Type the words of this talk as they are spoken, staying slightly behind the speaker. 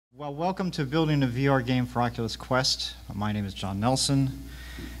Well, welcome to building a VR game for Oculus Quest. My name is John Nelson,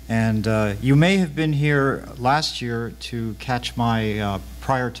 and you may have been here last year to catch my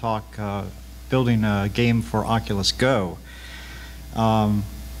prior talk building a game for Oculus Go.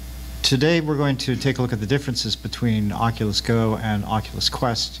 Today we're going to take a look at the differences between Oculus Go and Oculus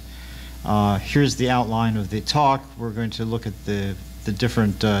Quest. Here's the outline of the talk. We're going to look at the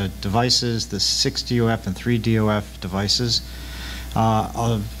different devices, the 6DOF and 3DOF devices.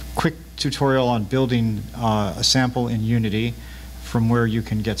 A quick tutorial on building a sample in Unity from where you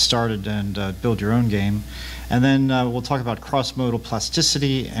can get started and build your own game. And then we'll talk about cross-modal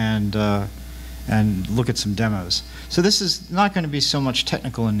plasticity and look at some demos. So this is not going to be so much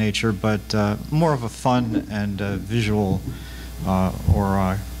technical in nature, but more of a fun and visual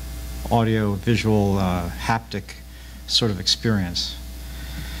or audio-visual haptic sort of experience.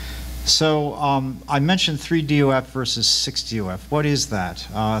 So I mentioned 3DOF versus 6DOF. What is that?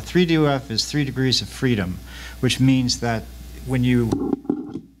 3DOF is 3 degrees of freedom, which means that when you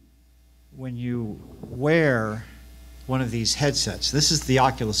wear one of these headsets, this is the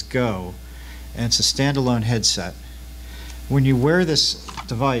Oculus Go, and it's a standalone headset. When you wear this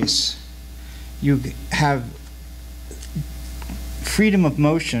device, you have freedom of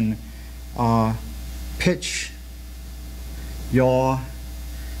motion, pitch, yaw,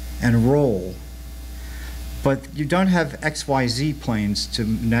 and roll, but you don't have XYZ planes to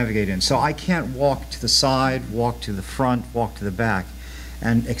navigate in. So I can't walk to the side, walk to the front, walk to the back,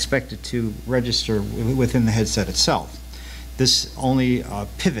 and expect it to register within the headset itself. This only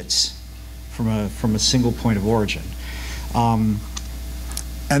pivots from a single point of origin, and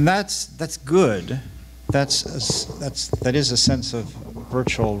that's good. That is a sense of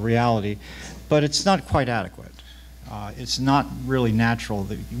virtual reality, but it's not quite adequate. It's not really natural.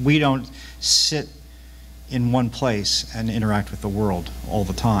 We don't sit in one place and interact with the world all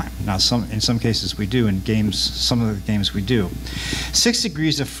the time. Now, in some cases we do. In games, some of the games we do. 6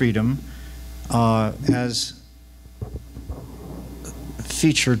 degrees of freedom, as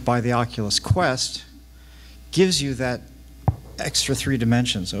featured by the Oculus Quest, gives you that extra 3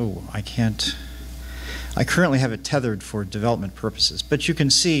 dimensions. Oh, I currently have it tethered for development purposes, but you can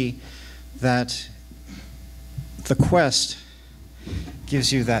see that the Quest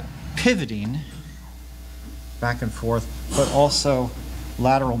gives you that pivoting back and forth, but also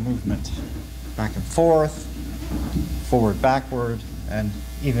lateral movement, back and forth, forward, backward, and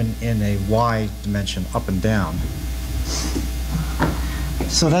even in a Y dimension, up and down.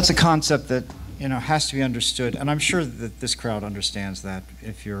 So that's a concept that has to be understood, and I'm sure that this crowd understands that.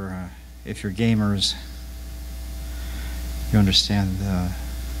 If you're gamers, you understand the.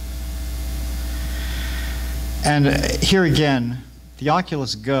 And here again, the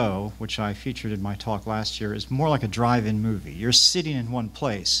Oculus Go, which I featured in my talk last year, is more like a drive-in movie. You're sitting in one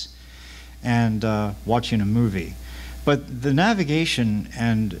place and watching a movie. But the navigation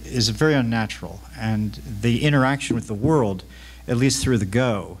is very unnatural, and the interaction with the world, at least through the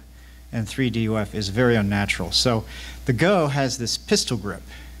Go and 3DOF, is very unnatural. So the Go has this pistol grip,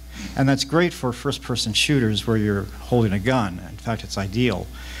 and that's great for first-person shooters where you're holding a gun. In fact, it's ideal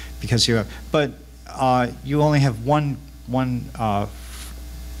because you have, but you only have one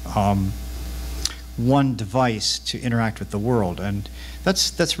device to interact with the world, and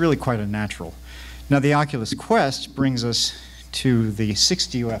that's really quite unnatural. Now, the Oculus Quest brings us to the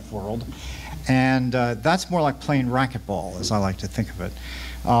 6DOF world, and that's more like playing racquetball, as I like to think of it.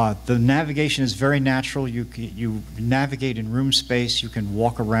 The navigation is very natural. You navigate in room space. You can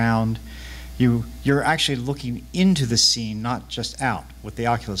walk around. You're actually looking into the scene, not just out. With the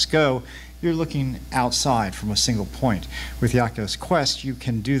Oculus Go, you're looking outside from a single point. With the Oculus Quest, you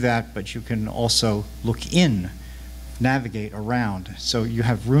can do that, but you can also look in, navigate around. So you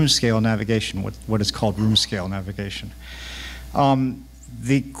have room scale navigation, what is called room scale navigation.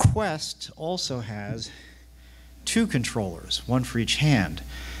 The Quest also has 2 controllers, one for each hand.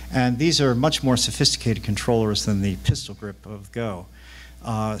 And these are much more sophisticated controllers than the pistol grip of Go.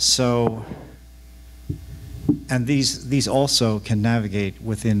 And these also can navigate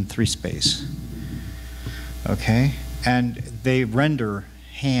within 3 space. Okay, and they render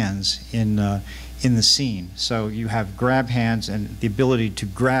hands in the scene. So you have grab hands and the ability to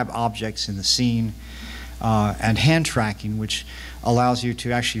grab objects in the scene, and hand tracking, which allows you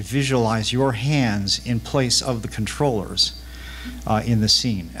to actually visualize your hands in place of the controllers in the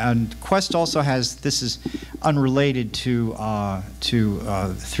scene. And Quest also has, this is unrelated to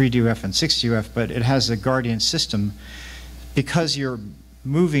 3DOF and 6DOF, but it has a Guardian system. Because you're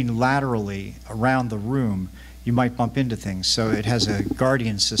moving laterally around the room, you might bump into things. So it has a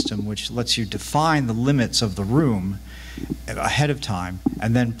guardian system which lets you define the limits of the room ahead of time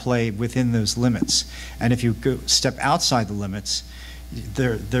and then play within those limits. And if you go step outside the limits,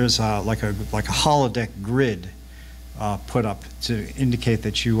 there's like a holodeck grid put up to indicate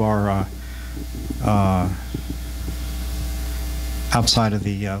that you are outside of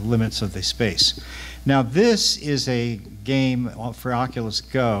the limits of the space. Now this is a game for Oculus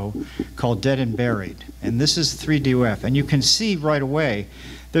Go called Dead and Buried, and this is 3DOF, and you can see right away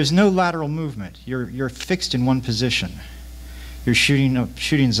there's no lateral movement. You're fixed in one position. You're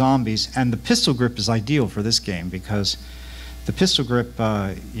shooting zombies, and the pistol grip is ideal for this game because the pistol grip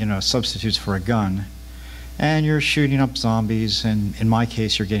substitutes for a gun, and you're shooting up zombies, and in my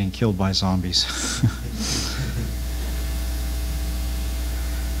case you're getting killed by zombies.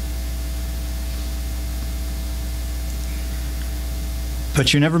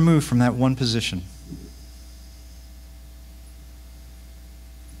 But you never move from that one position.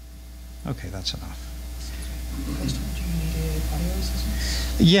 Okay, that's enough. Do you need audio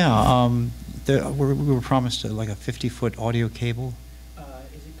assistance? Yeah, we were promised like a 50-foot audio cable.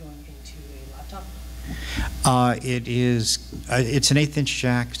 Is it going into a laptop? It is. It's an 1/8-inch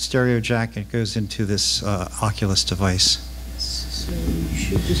jack, stereo jack. It goes into this Oculus device. Yes. So you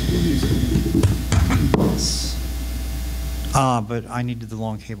should just be using this. But I needed the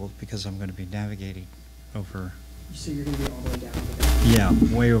long cable because I'm going to be navigating over. So you're going to be all the way down over there? Yeah,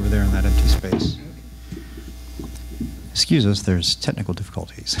 way over there in that empty space. Okay. Excuse us, there's technical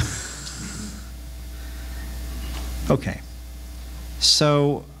difficulties. Okay.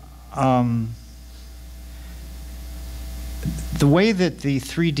 So, the way that the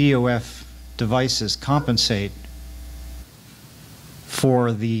 3DOF devices compensate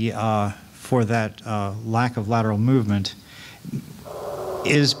for that lack of lateral movement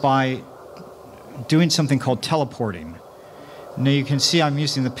is by doing something called teleporting. Now you can see I'm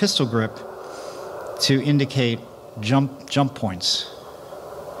using the pistol grip to indicate jump points.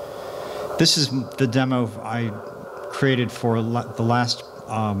 This is the demo I created for the last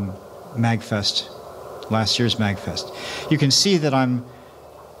MAGFest, last year's MAGFest. You can see that I'm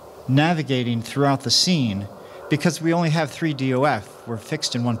navigating throughout the scene because we only have 3DOF. We're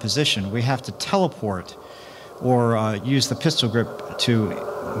fixed in one position. We have to teleport or use the pistol grip to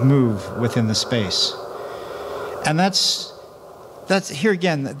move within the space. And that's here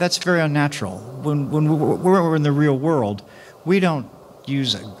again, that's very unnatural. When we're in the real world, we don't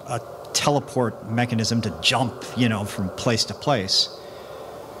use a teleport mechanism to jump, from place to place.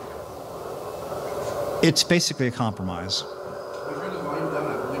 It's basically a compromise. If you're in the volume down,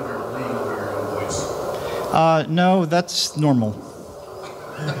 I believe you're reading over your own voice. No, that's normal.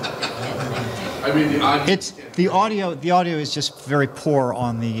 I mean, the audio. The audio is just very poor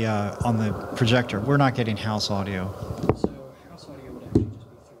on the projector. We're not getting house audio. So house audio would actually just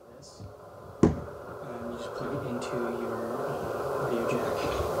be through this. You just plug it into your audio jack.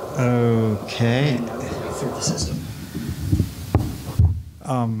 Okay. And that would play through the system.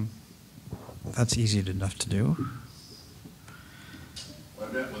 That's easy enough to do. what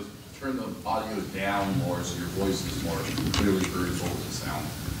I meant was turn the audio down more so your voice is more clearly heard as well as the sound.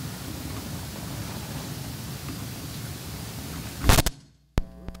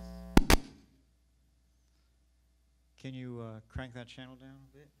 Can you crank that channel down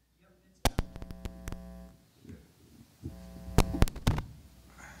a bit?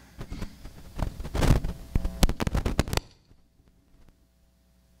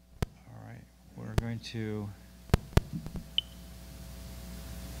 All right, we're going to.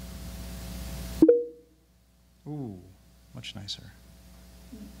 Ooh, much nicer.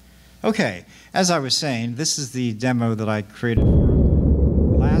 Okay, as I was saying, this is the demo that I created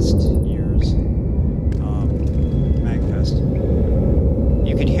for last year's MAGFest.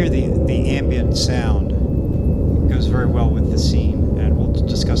 You can hear the ambient sound. It goes very well with the scene, and we'll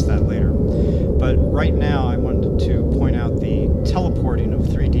discuss that later. But right now, I wanted to point out the teleporting of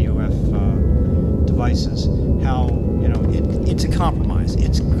 3DOF devices. How, it's a compromise.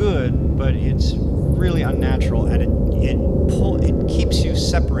 It's good, but it's really unnatural, and it keeps you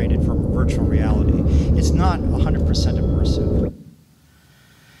separated from virtual reality. It's not 100% immersive.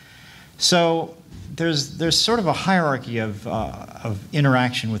 So there's sort of a hierarchy of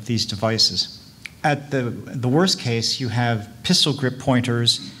interaction with these devices. At the worst case, you have pistol grip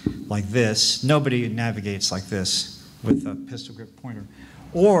pointers like this. Nobody navigates like this with a pistol grip pointer.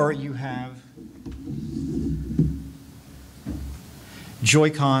 Or you have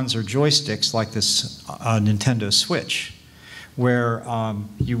Joy-Cons or joysticks like this Nintendo Switch, where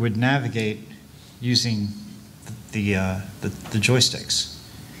you would navigate using the joysticks.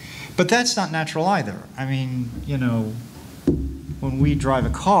 But that's not natural either. I mean, you know, when we drive a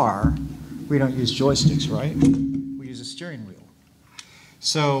car, we don't use joysticks, right? We use a steering wheel.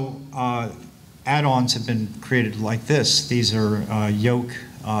 So add-ons have been created like this. These are yoke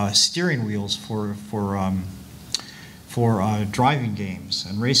steering wheels for driving games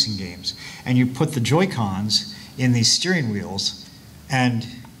and racing games. And you put the Joy-Cons in these steering wheels and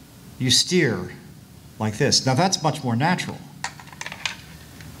you steer like this. Now that's much more natural.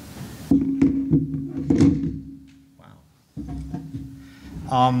 Wow.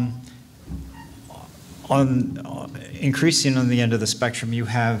 Increasing on the end of the spectrum, you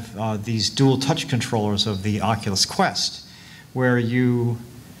have these dual touch controllers of the Oculus Quest, where you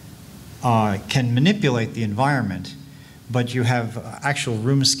can manipulate the environment, but you have actual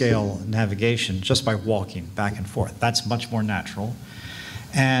room scale navigation just by walking back and forth. That's much more natural.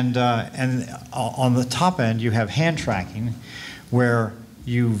 And on the top end, you have hand tracking, where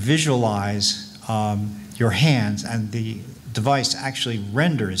you visualize your hands, and the device actually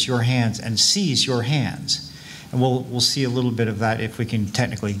renders your hands and sees your hands. And we'll see a little bit of that if we can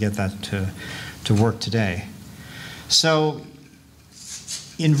technically get that to work today. So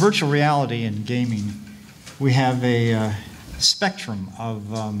in virtual reality and gaming, we have a spectrum of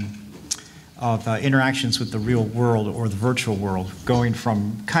interactions with the real world or the virtual world, going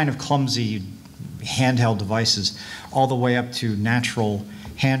from kind of clumsy handheld devices all the way up to natural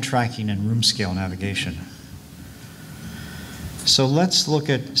hand tracking and room scale navigation. So let's look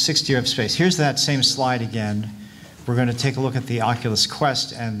at 60 of space. Here's that same slide again. We're going to take a look at the Oculus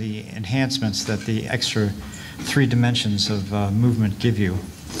Quest and the enhancements that the extra 3 dimensions of movement give you.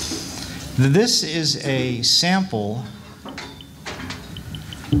 This is a sample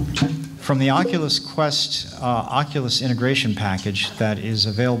from the Oculus Quest Oculus integration package that is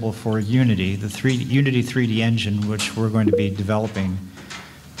available for Unity, the Unity 3D engine, which we're going to be developing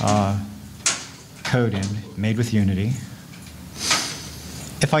code in, made with Unity.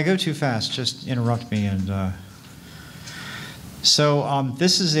 If I go too fast, just interrupt me. And so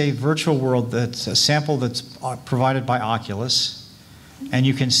this is a virtual world that's a sample that's provided by Oculus, and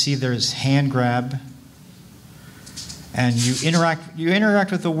you can see there's hand grab, and you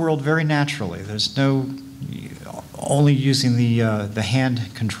interact with the world very naturally. There's no only using the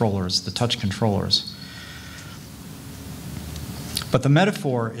hand controllers, the touch controllers. But the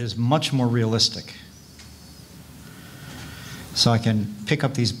metaphor is much more realistic. So I can pick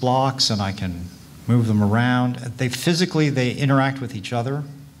up these blocks and I can move them around. They interact with each other.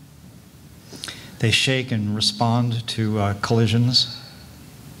 They shake and respond to collisions.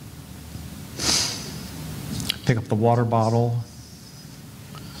 Pick up the water bottle,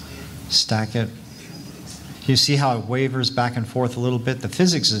 stack it. You see how it wavers back and forth a little bit? The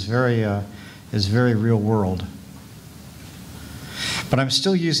physics is very real world. But I'm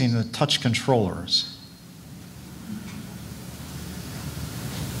still using the touch controllers.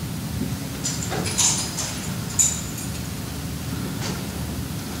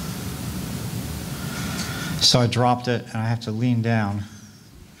 So I dropped it, and I have to lean down.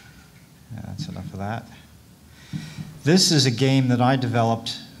 Yeah, that's enough of that. This is a game that I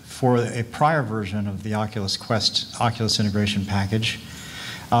developed for a prior version of the Oculus Quest Oculus integration package.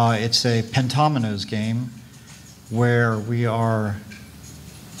 It's a pentominoes game where we are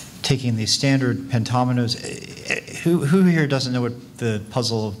taking the standard pentominoes. Who here doesn't know what the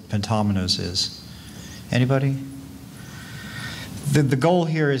puzzle of pentominoes is? Anybody? The goal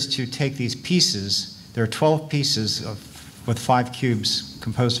here is to take these pieces. There are 12 pieces with 5 cubes,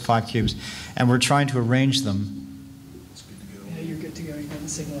 composed of 5 cubes, and we're trying to arrange them. Yeah, you're good to go. You got the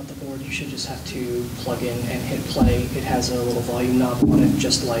signal at the board. You should just have to plug in and hit play. It has a little volume knob on it,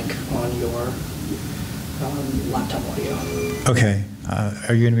 just like on your laptop audio. Okay.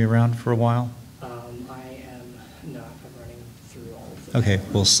 Are you going to be around for a while? I am not. I'm running through all of the Okay.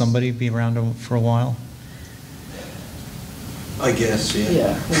 Will somebody be around for a while? I guess, yeah.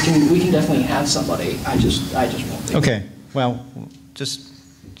 Yeah, we can definitely have somebody. I just won't be. Okay. Well, just,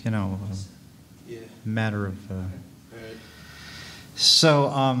 you know, Yeah. matter of... Right. So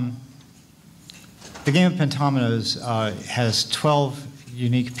the game of pentominoes has 12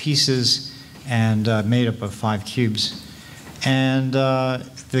 unique pieces and made up of 5 cubes. And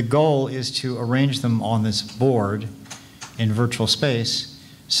the goal is to arrange them on this board in virtual space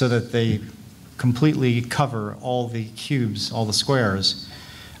so that they completely cover all the cubes, all the squares,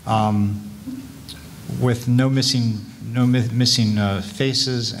 with no missing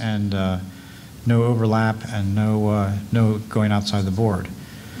faces and no overlap and no going outside the board.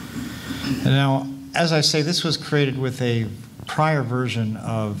 And now, as I say, this was created with a prior version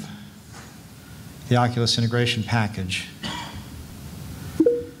of the Oculus integration package.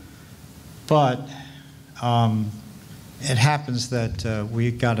 But it happens that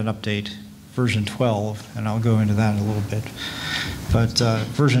we got an update, version 12, and I'll go into that in a little bit. But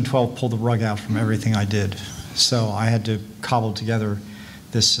version 12 pulled the rug out from everything I did. So I had to cobble together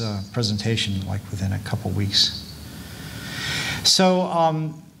this presentation like within a couple weeks.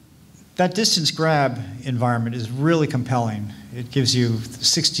 So that distance grab environment is really compelling. It gives you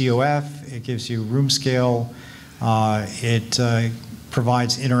 6DOF, it gives you room scale, it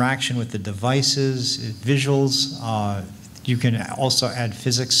provides interaction with the devices, visuals. You can also add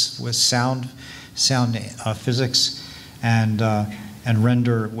physics with sound physics, and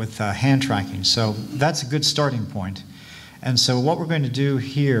render with hand tracking. So that's a good starting point. And so what we're going to do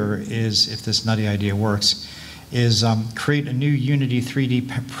here is, if this nutty idea works, is create a new Unity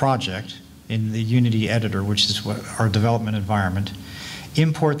 3D project in the Unity editor, which is our development environment,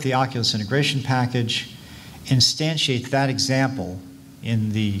 import the Oculus integration package, instantiate that example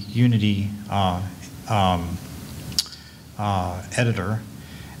in the Unity editor,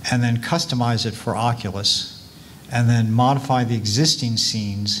 and then customize it for Oculus, and then modify the existing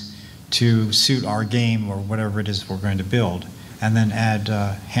scenes to suit our game or whatever it is we're going to build, and then add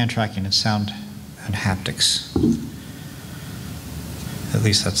hand tracking and sound and haptics. At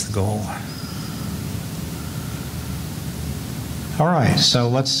least that's the goal. All right, so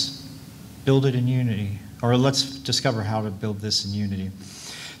let's build it in Unity, or let's discover how to build this in Unity.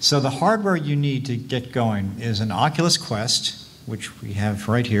 So the hardware you need to get going is an Oculus Quest, which we have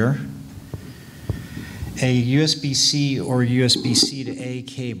right here, a USB-C or USB-C to A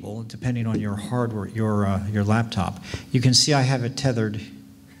cable, depending on your hardware, your laptop. You can see I have it tethered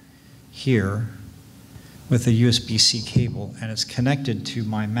here with a USB-C cable, and it's connected to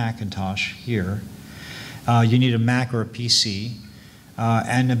my Macintosh here. You need a Mac or a PC,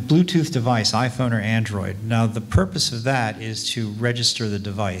 and a Bluetooth device, iPhone or Android. Now, the purpose of that is to register the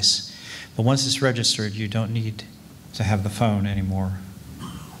device. But once it's registered, you don't need to have the phone anymore,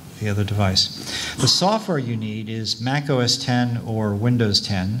 the other device. The software you need is Mac OS 10 or Windows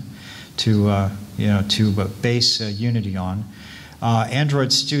 10 to base Unity on.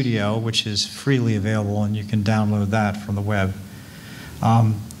 Android Studio, which is freely available, and you can download that from the web.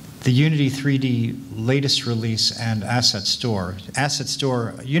 The Unity 3D latest release and asset store. Asset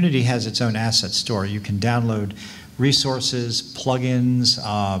store, Unity has its own asset store. You can download resources, plugins,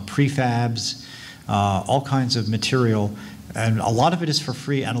 prefabs, all kinds of material, and a lot of it is for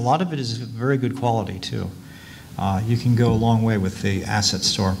free, and a lot of it is very good quality too. You can go a long way with the asset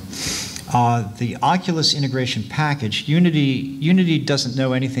store. The Oculus integration package, Unity doesn't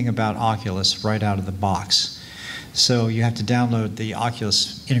know anything about Oculus right out of the box. So you have to download the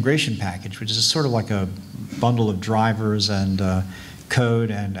Oculus integration package, which is sort of like a bundle of drivers and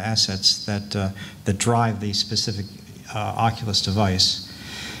code and assets that drive the specific Oculus device.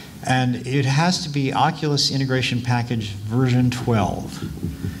 And it has to be Oculus integration package version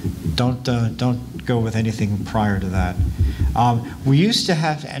 12. Don't go with anything prior to that. We used to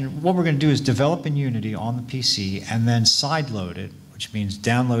have, and what we're going to do is develop in Unity on the PC and then sideload it, which means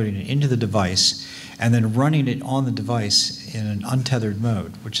downloading it into the device and then running it on the device in an untethered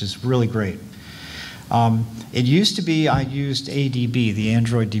mode, which is really great. It used to be I used ADB, the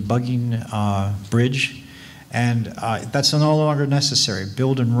Android debugging bridge, and that's no longer necessary.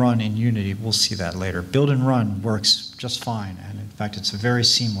 Build and run in Unity, we'll see that later. Build and run works just fine, and in fact it's very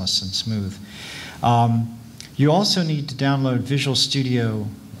seamless and smooth. You also need to download Visual Studio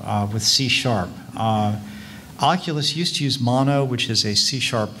with C#. Oculus used to use Mono, which is a C#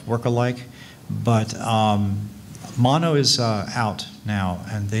 work-alike, but Mono is out now,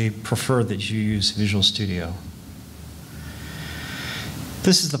 and they prefer that you use Visual Studio.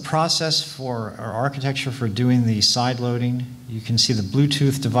 This is the process for our architecture for doing the side loading. You can see the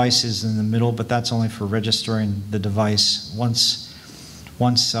Bluetooth devices in the middle, but that's only for registering the device. Once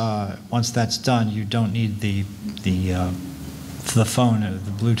that's done, you don't need the phone,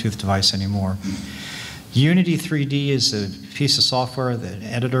 the Bluetooth device anymore. Unity 3D is a piece of software, an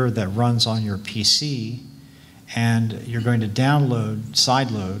editor that runs on your PC, and you're going to download,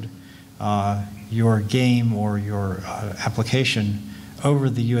 sideload your game or your application over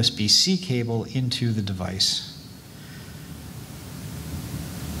the USB-C cable into the device.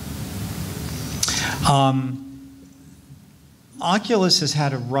 Oculus has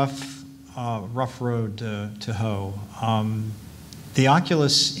had a rough road to hoe. The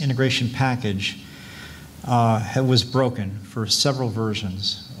Oculus integration package was broken for several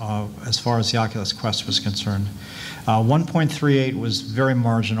versions as far as the Oculus Quest was concerned. 1.38 was very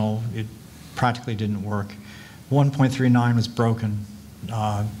marginal. It practically didn't work. 1.39 was broken.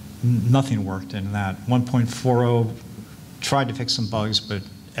 Nothing worked in that. 1.40 tried to fix some bugs, but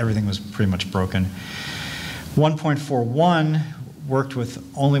everything was pretty much broken. 1.41 worked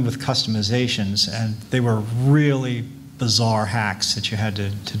only with customizations, and they were really bizarre hacks that you had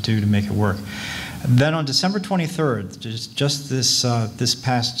to do to make it work. Then on December 23rd, just this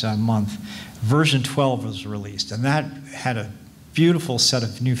past month, version 12 was released, and that had a beautiful set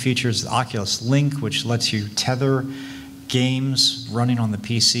of new features. The Oculus Link, which lets you tether games running on the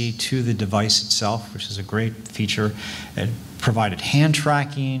PC to the device itself, which is a great feature. It provided hand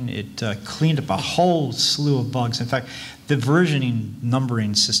tracking. It cleaned up a whole slew of bugs. In fact, the versioning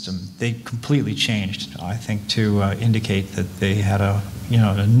numbering system, they completely changed, I think, to indicate that they had a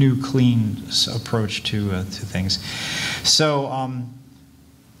new clean approach to things. So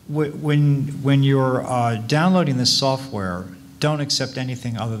when you're downloading this software, don't accept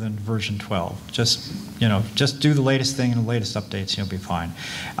anything other than version 12. Just do the latest thing and the latest updates, you'll be fine.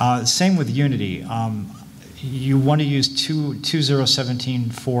 Same with Unity. You want to use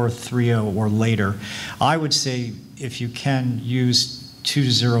 2017.4.3.0 or later. I would say if you can use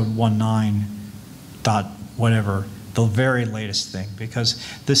 2019 dot whatever, the very latest thing, because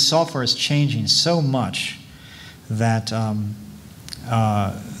this software is changing so much that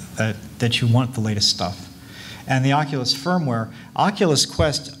that you want the latest stuff. And the Oculus firmware, Oculus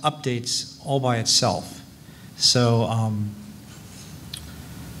Quest updates all by itself. So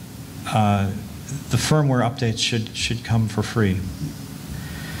the firmware updates should come for free.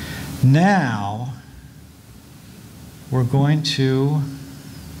 Now we're going to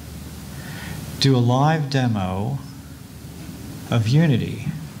do a live demo of Unity.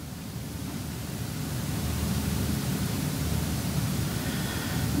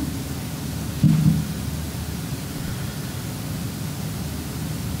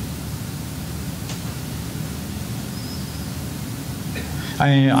 I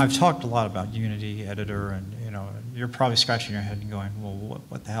mean, I've talked a lot about Unity Editor, and you're probably scratching your head and going, well,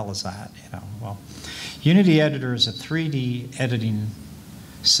 what the hell is that? Well, Unity Editor is a 3D editing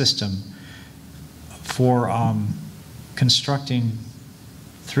system for constructing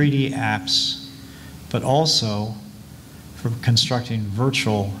 3D apps, but also for constructing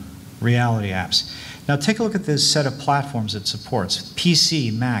virtual reality apps. Now take a look at this set of platforms it supports: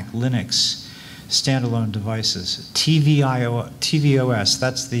 PC, Mac, Linux, standalone devices, tvOS,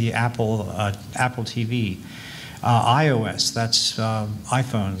 that's the Apple TV, iOS, that's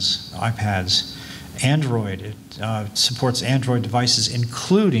iPhones, iPads, Android, it supports Android devices,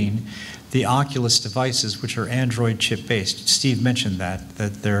 including the Oculus devices, which are Android chip-based. Steve mentioned that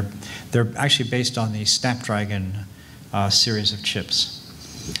they're actually based on the Snapdragon series of chips.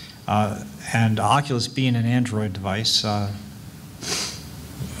 And Oculus being an Android device,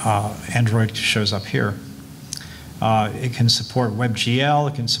 Android shows up here. It can support WebGL.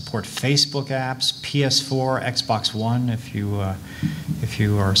 It can support Facebook apps, PS4, Xbox One, if you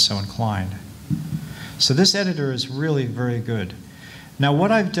are so inclined. So this editor is really very good. Now what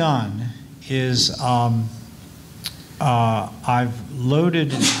I've done is I've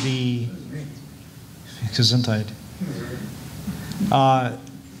loaded the Gesundheit.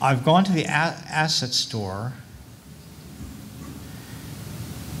 I've gone to the asset store.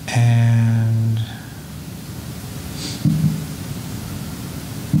 And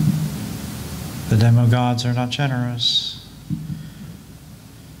the demo gods are not generous.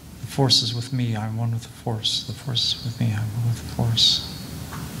 The force is with me, I'm one with the force. The force is with me, I'm one with the force.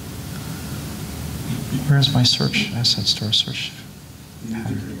 Where's my search, asset store search? You get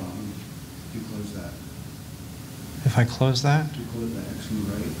to the bottom, you close that. If I close that? You close that X on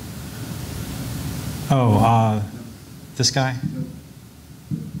the right. Oh, No. this guy? Nope.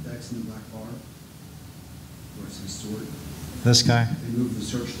 The X in the black bar, where it says sort. This guy? They moved the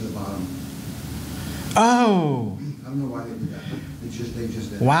search to the bottom. Oh! I don't know why they did that. They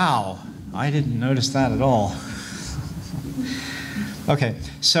just did. Wow, I didn't notice that at all. Okay,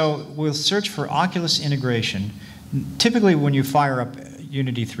 so we'll search for Oculus integration. Typically when you fire up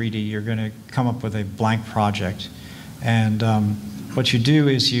Unity 3D, you're going to come up with a blank project. And what you do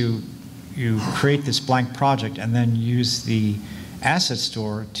is you create this blank project and then use the asset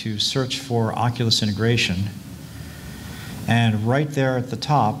store to search for Oculus integration. And right there at the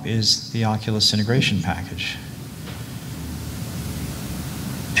top is the Oculus integration package.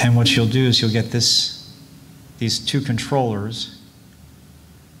 And what you'll do is you'll get these two controllers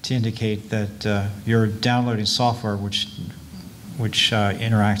to indicate that you're downloading software which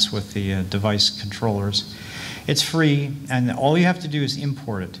interacts with the device controllers. It's free, and all you have to do is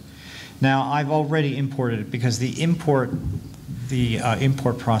import it. Now, I've already imported it because the import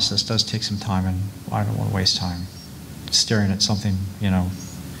process does take some time, and I don't want to waste time staring at something,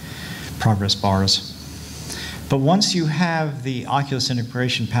 progress bars. But once you have the Oculus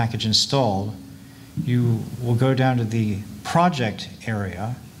integration package installed, you will go down to the project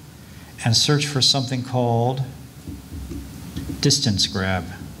area and search for something called distance grab.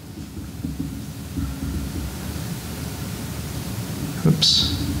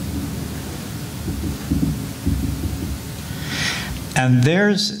 Oops. And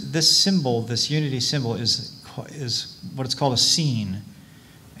there's this symbol, this Unity symbol is what it's called a scene.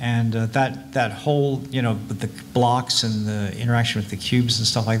 And that whole, you know, the blocks and the interaction with the cubes and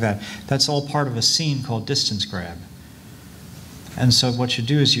stuff like that, that's all part of a scene called distance grab. And so what you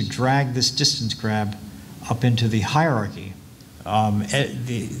do is you drag this distance grab up into the hierarchy.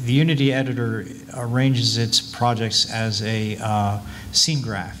 The Unity editor arranges its projects as a scene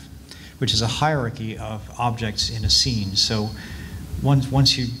graph, which is a hierarchy of objects in a scene. So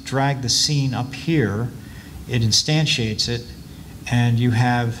once you drag the scene up here, it instantiates it, and you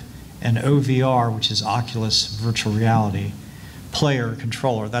have an OVR, which is Oculus Virtual Reality, player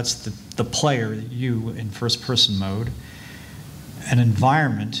controller. That's the player, you in first-person mode. An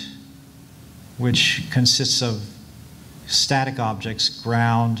environment, which consists of static objects,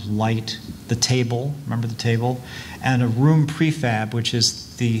 ground, light, the table, remember the table, and a room prefab, which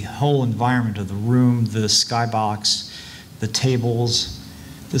is the whole environment of the room, the skybox, the tables,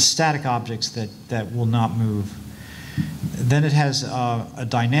 the static objects that will not move. Then it has a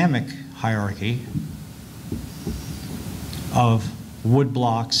dynamic hierarchy of wood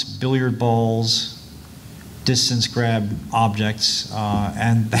blocks, billiard balls, distance grab objects,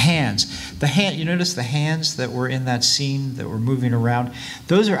 and the hands. You notice the hands that were in that scene that were moving around?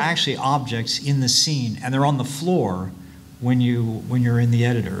 Those are actually objects in the scene, and they're on the floor when you're in the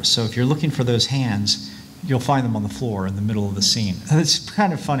editor. So if you're looking for those hands, you'll find them on the floor in the middle of the scene. It's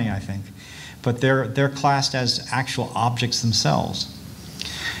kind of funny, I think. But they're classed as actual objects themselves.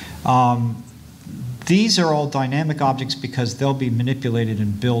 These are all dynamic objects because they'll be manipulated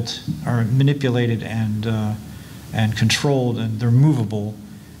and built, or manipulated and controlled, and they're movable,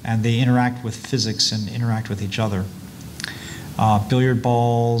 and they interact with physics and interact with each other. Billiard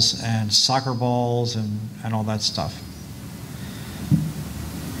balls and soccer balls and all that stuff.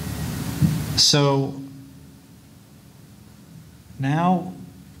 So now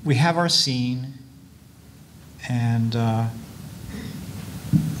we have our scene, and the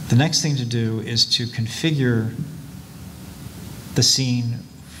next thing to do is to configure the scene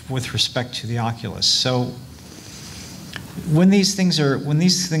with respect to the Oculus. So when these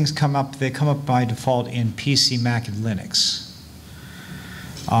things come up, they come up by default in PC, Mac, and Linux.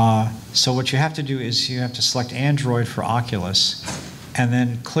 So what you have to do is you have to select Android for Oculus, and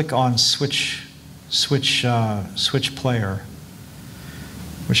then click on switch player,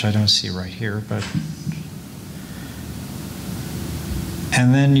 which I don't see right here, but.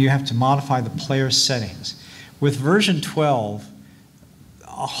 And then you have to modify the player settings. With version 12, a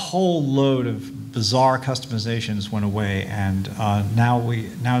whole load of bizarre customizations went away, and now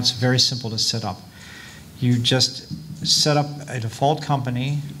it's very simple to set up. You just set up a default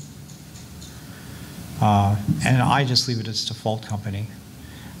company, and I just leave it as default company.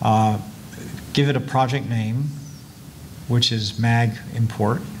 Give it a project name, which is mag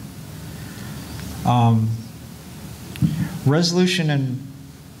import. Resolution and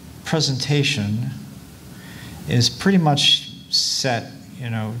presentation is pretty much set,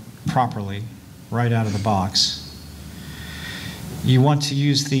 properly right out of the box. You want to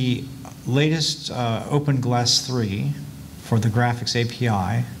use the latest OpenGlass 3 for the graphics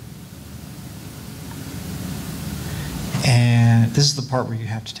API. And this is the part where you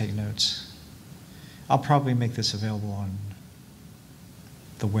have to take notes. I'll probably make this available on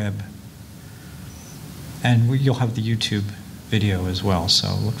the web. And you'll have the YouTube video as well,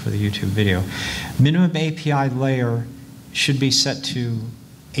 so look for the YouTube video. Minimum API layer should be set to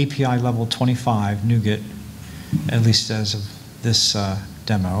API level 25, NuGet, at least as of this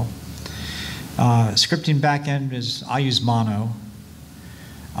demo. Scripting backend is, I use Mono.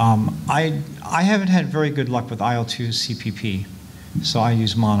 I haven't had very good luck with IL2 CPP, so I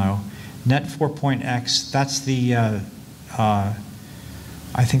use Mono. Net 4.x, that's the, I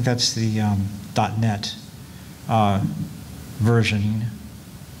think that's the .NET version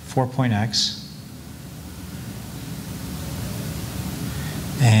 4.x.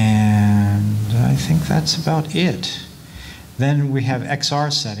 And I think that's about it. Then we have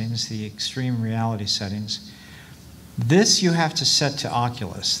XR settings, the extreme reality settings. This you have to set to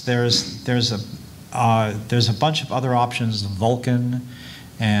Oculus. There's a bunch of other options, Vulkan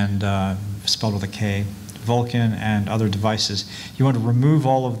and spelled with a K, Vulkan and other devices. You want to remove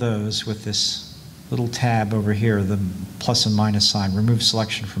all of those with this little tab over here, the plus and minus sign, remove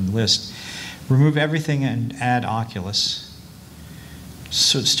selection from the list. Remove everything and add Oculus.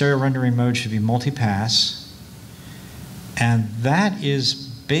 So stereo rendering mode should be multi-pass. And that is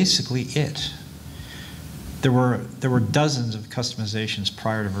basically it. There were dozens of customizations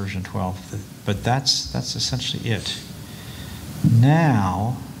prior to version 12, but that's essentially it.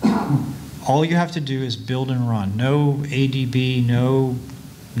 Now, all you have to do is build and run. No ADB,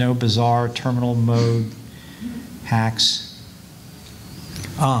 no bizarre terminal mode hacks.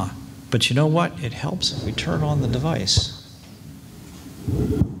 But you know what? It helps if we turn on the device.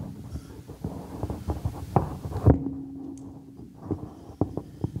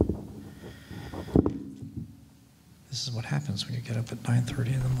 This is what happens when you get up at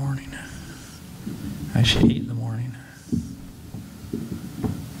 9:30 in the morning. Actually, 8 in the morning.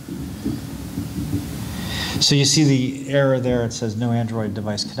 So you see the error there. It says no Android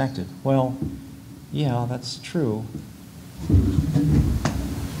device connected. Well, yeah, that's true.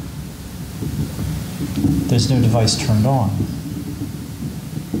 There's no device turned on.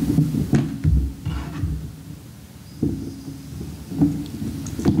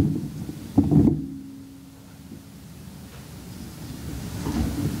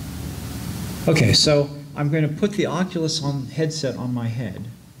 Okay, so I'm going to put the Oculus headset on my head,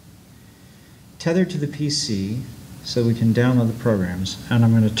 tethered to the PC so we can download the programs, and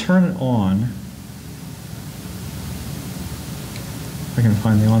I'm going to turn it on. If I can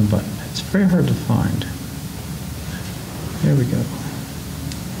find the on button. It's very hard to find. There we go.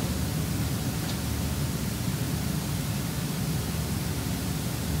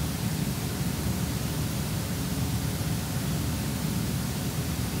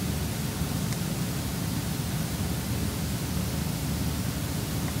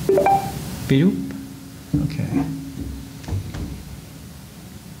 Beep. Okay.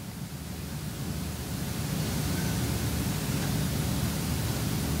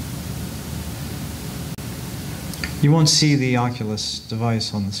 You won't see the Oculus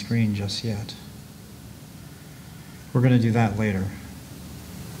device on the screen just yet. We're going to do that later.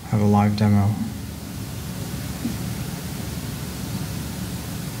 Have a live demo.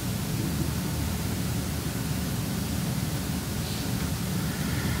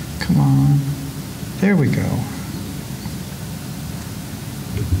 Come on. There we go.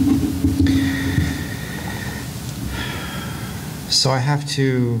 So I have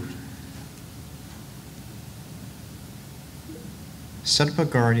to set up a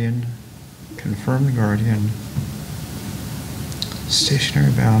Guardian, confirm the Guardian,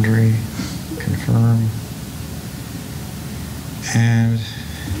 stationary boundary, confirm, and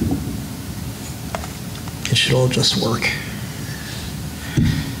it should all just work.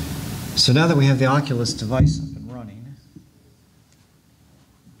 So now that we have the Oculus device up and running,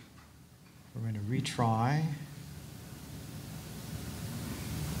 we're going to retry.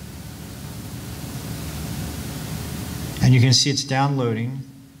 And you can see it's downloading.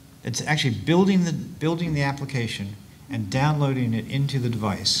 It's actually building the application and downloading it into the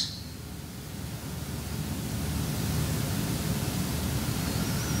device.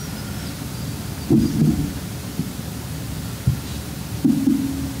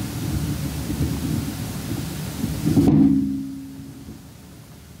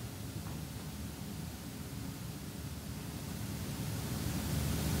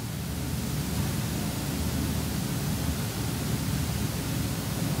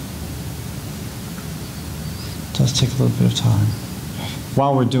 Does take a little bit of time.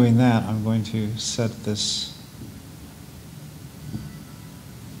 While we're doing that, I'm going to set this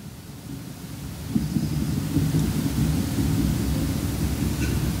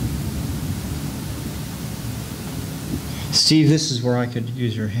Steve, this is where I could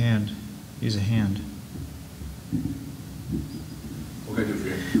use your hand. Use a hand. What can I do for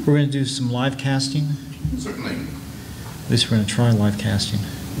you? We're going to do some live casting. Certainly. At least we're going to try live casting.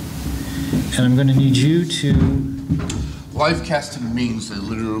 And I'm going to need you to... Live casting means that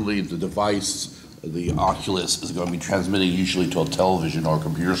literally the device, the Oculus, is going to be transmitting usually to a television or a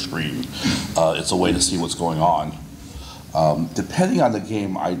computer screen. It's a way to see what's going on. Depending on the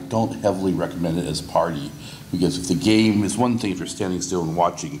game, I don't heavily recommend it as party, because if the game is one thing if you're standing still and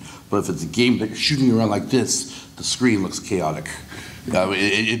watching, but if it's a game that you're shooting around like this, the screen looks chaotic.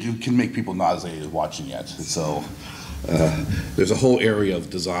 It can make people nauseated watching it. So there's a whole area of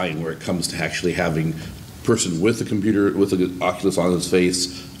design where it comes to actually having a person with a computer, with an Oculus on his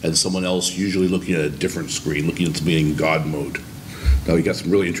face, and someone else usually looking at a different screen, looking at something in God mode. Now, we got some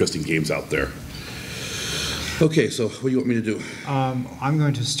really interesting games out there. Okay, so what do you want me to do? I'm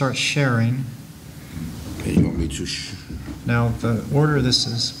going to start sharing. Okay, you want me to... Now, the order of this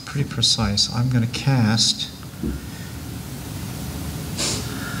is pretty precise. I'm going to cast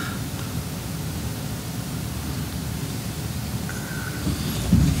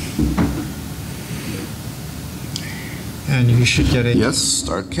And you should get a... Yes,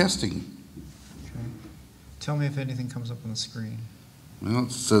 start casting. Okay. Tell me if anything comes up on the screen. Well,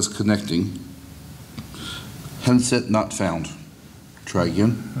 it says connecting. Handset not found. Try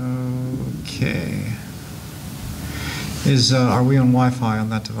again. Okay. Are we on Wi-Fi on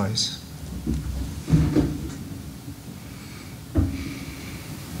that device?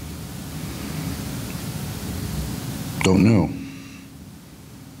 Don't know.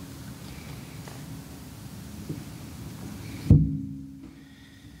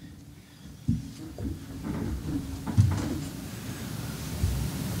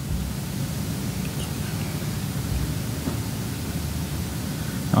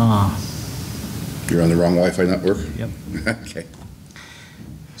 You're on the wrong Wi-Fi network? Yep. Okay.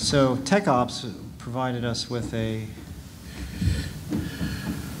 So TechOps provided us with a...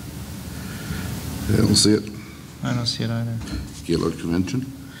 I don't see it. I don't see it either. Gaylord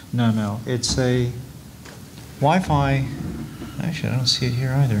Convention? No. It's a Wi-Fi... Actually, I don't see it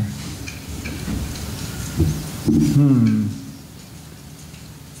here either.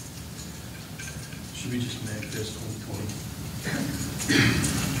 Should be just MAGFest 2020.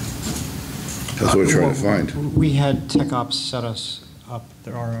 That's what we're trying to find. We had TechOps set us up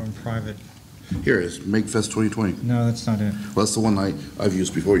our own private... Here it is, MAGFest 2020. No, that's not it. Well, that's the one I've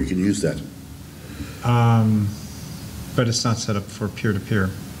used before. You can use that. But it's not set up for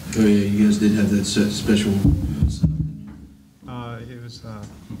peer-to-peer. Oh, yeah, you guys did have that special setup. It was,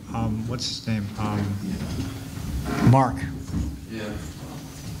 what's his name? Mark. Yeah.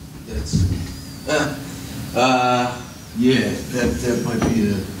 That's, yeah, that might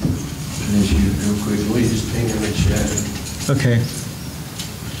be an issue real quick. Let me just ping him in chat. Okay.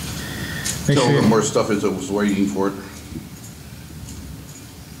 Make Tell sure them more stuff is waiting for it.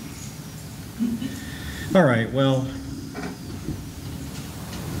 All right, well,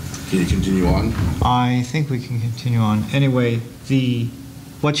 Can you continue on? I think we can continue on. Anyway,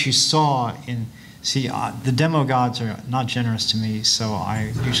 what you saw in, the demo gods are not generous to me, so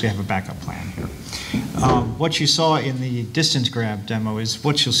I usually have a backup plan here. What you saw in the distance grab demo is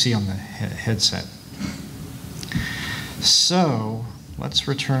what you'll see on the headset. So let's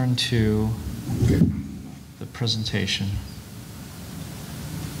return to the presentation.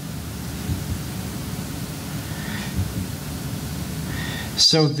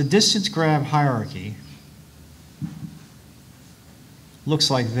 So the distance grab hierarchy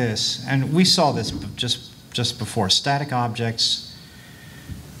looks like this, and we saw this just before. Static objects.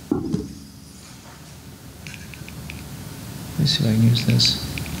 Let me see if I can use this.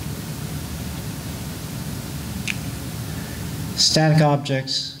 Static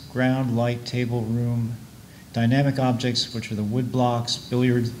objects, ground, light, table, room. Dynamic objects, which are the wood blocks,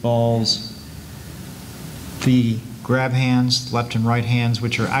 billiard balls, the grab hands, left and right hands,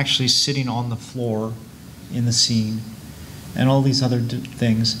 which are actually sitting on the floor in the scene, and all these other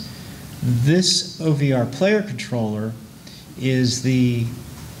things. This OVR player controller is the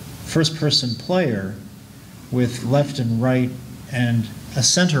first-person player with left and right and a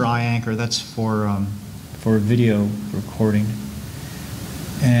center eye anchor. That's for video recording,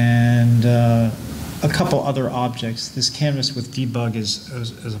 and a couple other objects. This canvas with debug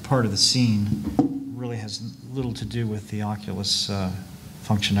is a part of the scene. Really has little to do with the Oculus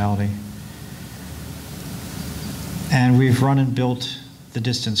functionality. And we've run and built the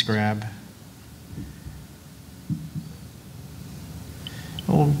distance grab.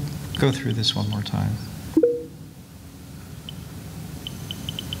 We'll go through this one more time.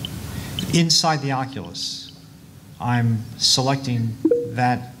 Inside the Oculus, I'm selecting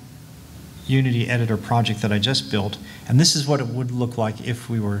that Unity editor project that I just built, and this is what it would look like if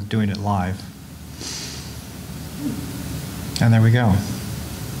we were doing it live. And there we go.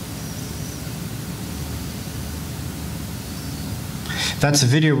 That's a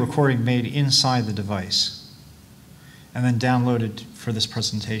video recording made inside the device and then downloaded for this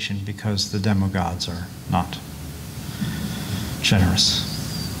presentation because the demo gods are not generous.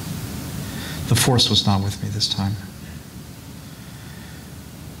 The force was not with me this time.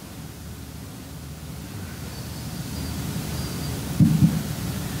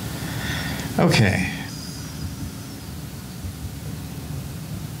 Okay.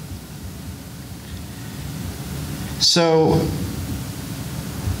 So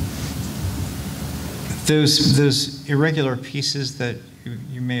those irregular pieces that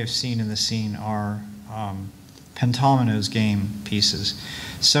you may have seen in the scene are Pentomino's game pieces.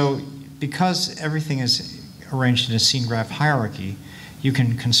 So because everything is arranged in a scene graph hierarchy, you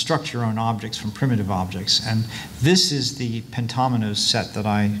can construct your own objects from primitive objects. And this is the Pentomino's set that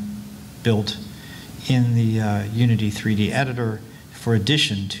I built in the Unity 3D editor for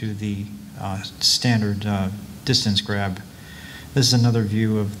addition to the standard distance grab. This is another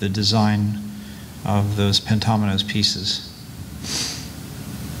view of the design of those pentominoes pieces.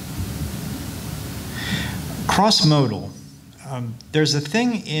 Cross-modal. There's a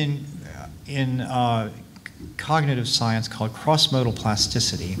thing in cognitive science called cross-modal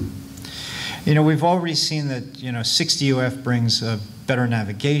plasticity. You know, we've already seen that, you know, 6DOF brings better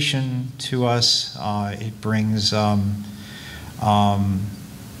navigation to us. It brings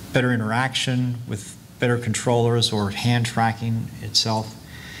better interaction with better controllers or hand tracking itself.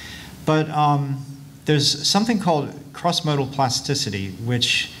 But there's something called cross-modal plasticity,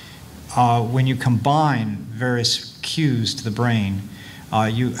 which when you combine various cues to the brain,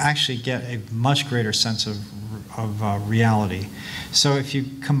 you actually get a much greater sense of reality. So if you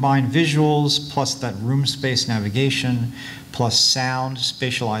combine visuals plus that room space navigation, plus sound,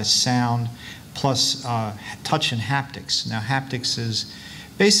 spatialized sound, plus touch and haptics. Now haptics is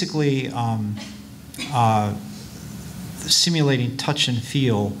basically simulating touch and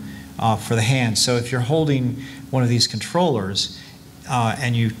feel for the hand. So if you're holding one of these controllers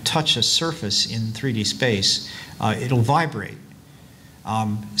and you touch a surface in 3D space, it'll vibrate.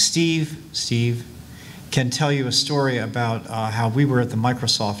 Steve can tell you a story about how we were at the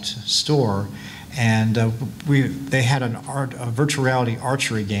Microsoft store, and they had a virtual reality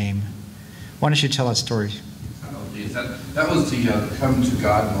archery game. Why don't you tell that story? That was the come to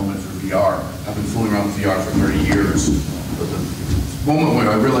God moment for VR. I've been fooling around with VR for 30 years. But the moment when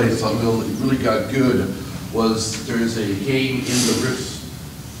I realized something really got good was there's a game in the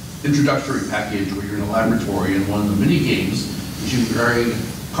Rift's introductory package where you're in a laboratory, and one of the mini games is you carry a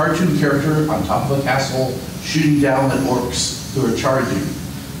cartoon character on top of a castle shooting down at orcs who are charging.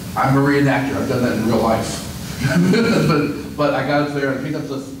 I'm a reenactor. I've done that in real life. but I got up there and picked up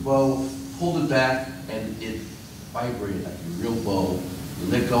the bow, pulled it back, and it vibrated like a real bow. You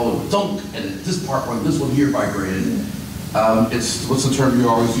let go and thunk, and this part one, this one here vibrated. What's the term you're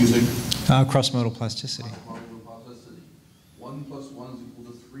always using? Cross-modal plasticity. Cross-modal plasticity. 1 + 1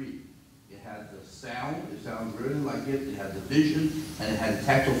 = 3. It had the sound, it sounded really like it. It had the vision, and it had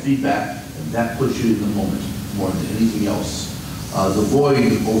tactile feedback, and that puts you in the moment more than anything else. The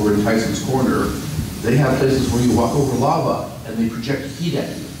Void over in Tyson's Corner, they have places where you walk over lava, and they project heat at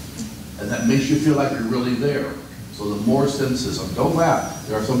you, and that makes you feel like you're really there. So the more senses, don't laugh.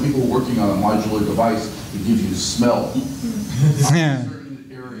 There are some people working on a modular device that gives you smell. Certain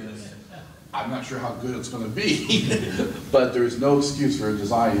areas. I'm not sure how good it's going to be, but there's no excuse for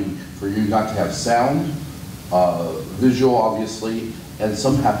designing for you not to have sound, visual obviously, and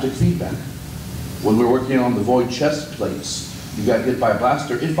some haptic feedback. When we were working on the Void chest plates, you got hit by a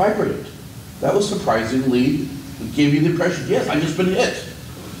blaster, it vibrated. That was surprisingly, it gave you the impression, yes, I just been hit.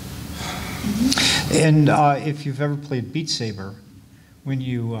 And if you've ever played Beat Saber, when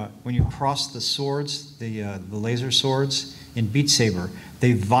you cross the swords, the laser swords in Beat Saber,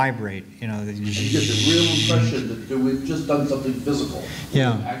 they vibrate. You know, you get the real impression that we've just done something physical.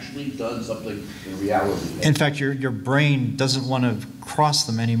 Yeah. We've actually done something in reality. In fact, your brain doesn't want to cross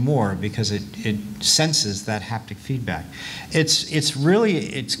them anymore because it senses that haptic feedback.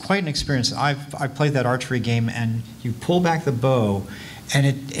 It's quite an experience. I played that archery game, and you pull back the bow, and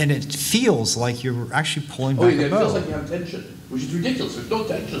it feels like you're actually pulling back the bow. It feels like you have tension, which is ridiculous. There's no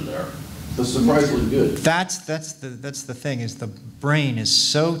tension there. It's surprisingly good. That's the thing, is the brain is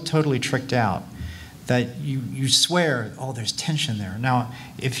so totally tricked out that you swear, oh, there's tension there. Now,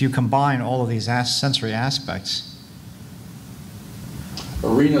 if you combine all of these sensory aspects.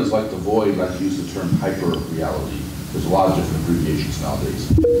 Arenas like the Void like to use the term hyper-reality. There's a lot of different abbreviations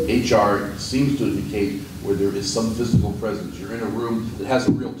nowadays. HR seems to indicate where there is some physical presence. You're in a room that has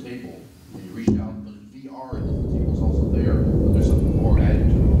a real table, and you reach out, but in VR, the table's also there, but there's something more added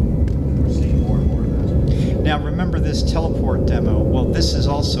to it. And we're seeing more and more of that. Now remember this teleport demo. Well, this is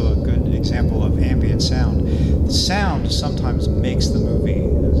also a good example of ambient sound. The sound sometimes makes the movie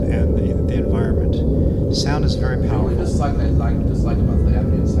and the environment. Sound is very powerful. The only dislike about the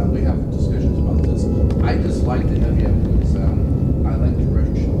ambient sound, we have discussions about this. I dislike the heavy ambient sound. I like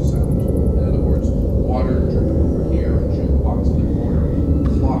directional sound. In other words, water dripping over here and jukebox in the corner.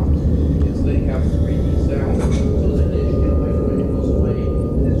 Clock is they have 3D sound, so that as you get away from it, it goes away,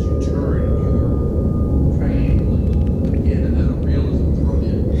 and as you turn, you're triangling again, and then a realism thrown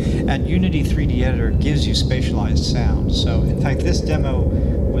in. And Unity 3D Editor gives you spatialized sound. So in fact, this demo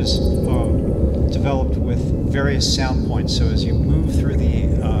was developed with various sound points. So as you move through the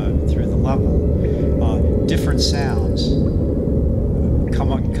level, different sounds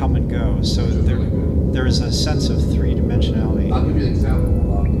come and go. So there is a sense of three-dimensionality. I'll give you an example.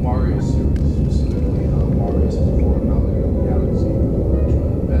 The Mario series, specifically Mario 64 and now the Galaxy, are two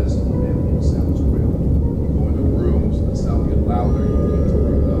of the best ambient sounds around. You go into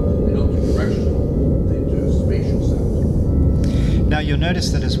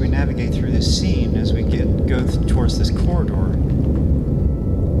notice that as we navigate through this scene, as we go towards this corridor,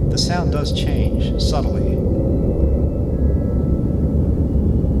 the sound does change subtly.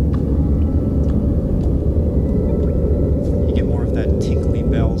 You get more of that tinkly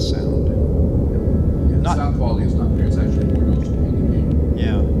bell sound. The sound quality is not there. It's actually more noticeable in the game.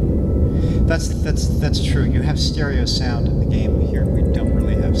 Yeah, that's true. You have stereo sound in the game. Here we don't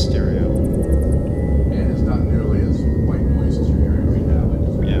really have stereo. And it's not nearly as white noise as you're hearing right now. Like,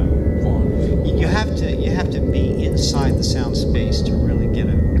 Yeah. fun. You have to be inside the sound space to really get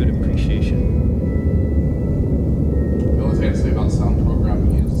a good appreciation. The only thing I'd say about sound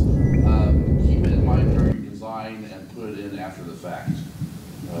programming is keep it in mind during your design and put it in after the fact.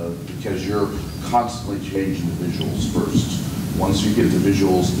 Because you're constantly changing the visuals first. Once you get the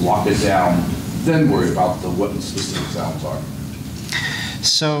visuals, lock it down, then worry about what the specific sounds are.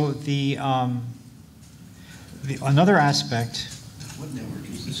 So another aspect. What network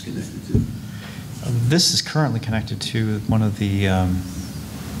is this connected to? This is currently connected to one of the.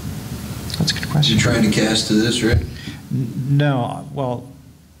 That's a good question. You're trying to cast to this, right? No, well,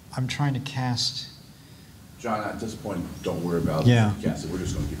 I'm trying to cast. John, at this point, don't worry about Yeah. it. We're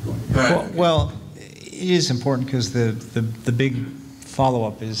just going to keep going. Well, it is important because the big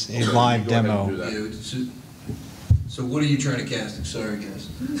follow-up is a live Go ahead and demo. do that. Yeah, so what are you trying to cast? Sorry, guys.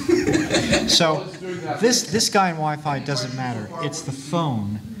 So this guy in Wi-Fi doesn't matter. It's the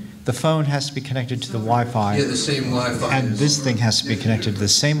phone. The phone has to be connected to the Wi-Fi. Yeah, the same Wi-Fi. And this thing has to be connected to the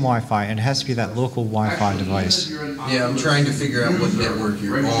same Wi-Fi, and it has to be that local Wi-Fi device. Yeah, I'm trying to figure out what network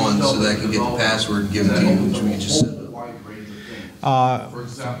you're on so that I can get the password and give it to you, which we can just set up.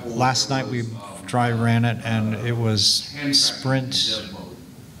 Last night we dry ran it, and it was Sprint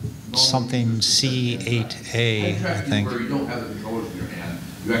something C8A, I think. Where you don't have the controllers in your hand,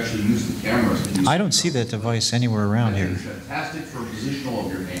 you actually use the camera. I don't see that device anywhere around here. Fantastic for positional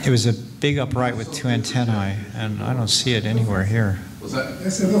of your hand. It was a big upright with 2 antennae, and I don't see it anywhere here. Was that?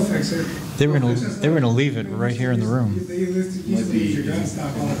 That's a little fix it. They were gonna leave it right here in the room. They used to use your gun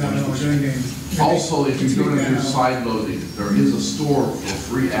stock all the time when I was doing games. Also, if you go to your side loading, there is a store for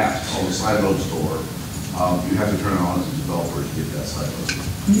free apps called the Side Load Store. You have to turn it on as a developer to get that side load.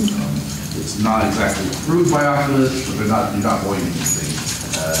 It's not exactly approved by Oculus, but you're not going anything.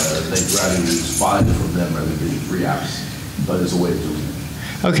 They'd rather you buy it from them rather than get free apps, but it's a way of doing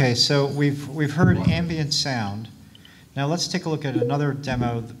it. Okay, so we've heard ambient sound. Now let's take a look at another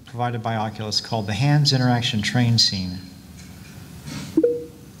demo provided by Oculus called the Hands Interaction Train Scene.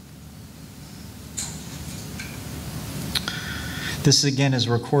 This again is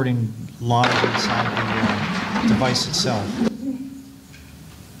recording live inside the device itself.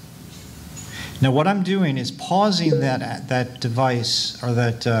 Now what I'm doing is pausing that device or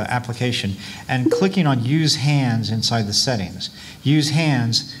that application and clicking on Use Hands inside the settings. Use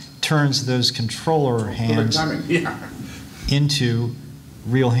Hands turns those controller hands into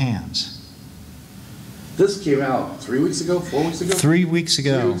real hands. This came out 3 weeks ago, 4 weeks ago? 3 weeks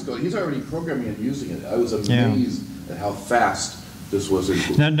ago. 3 weeks ago. He's already programming and using it. I was amazed at how fast this was.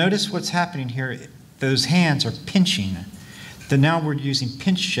 Now notice what's happening here. Those hands are pinching. Now we're using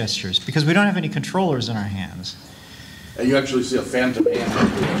pinch gestures because we don't have any controllers in our hands. And you actually see a phantom hand.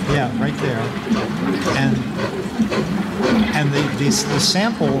 Yeah, right there. And the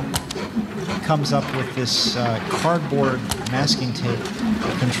sample comes up with this cardboard masking tape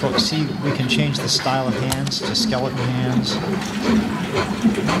control. See, we can change the style of hands to skeleton hands.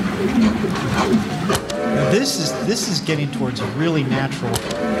 Now this is getting towards a really natural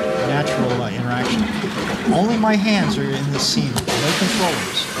interaction. Only my hands are in this scene. No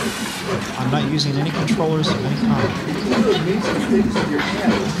controllers. I'm not using any controllers of any kind. One of the amazing things with your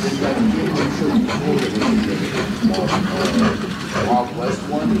hands is that you can show the Wild West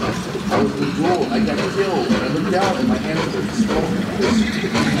one. I was in the duel and I got killed and I looked down and my hands were exploding.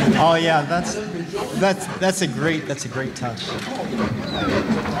 Oh yeah, that's a great touch.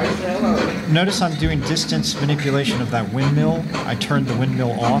 Notice I'm doing distance manipulation of that windmill. I turned the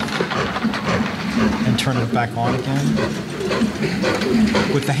windmill off and turn it back on again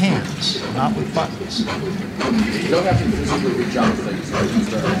with the hands, not with buttons. You don't have to physically reach out to things. You can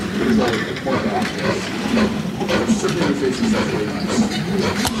start controlling the point off. Certainly your face is really nice.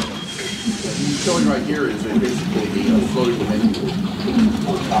 What he's showing right here is basically a floating menu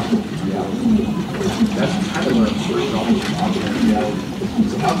on top of reality. That's kind of a version almost of augmented reality.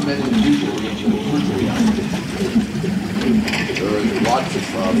 So augmented visual into virtual reality. There are lots of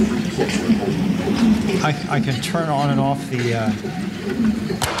free kits for home. I can turn on and off the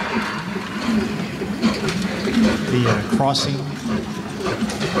crossing.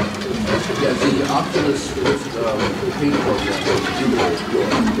 Yeah, the Oculus with paint program,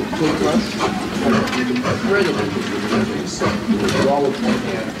 your toothbrush, incredibly user interface. You draw with one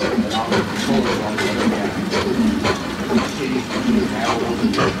hand and Oculus controller on the other hand. Change handles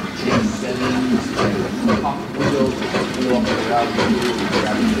and change settings and pop windows, go up and down,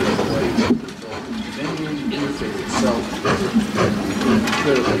 grab it away. So the menu interface itself is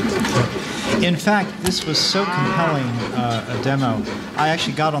incredibly. In fact, this was so compelling a demo. I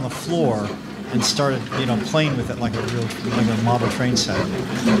actually got on the floor and started, playing with it like a model train set.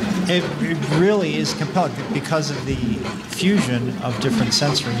 It really is compelling because of the fusion of different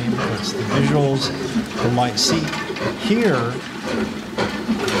sensory inputs, the visuals, the light. See, here,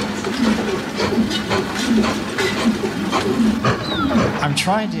 I'm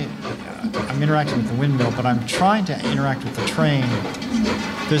interacting with the windmill, but I'm trying to interact with the train.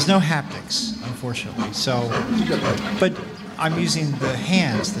 There's no haptics, unfortunately. So, but I'm using the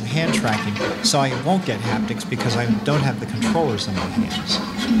hands, the hand tracking, so I won't get haptics because I don't have the controllers in my hands.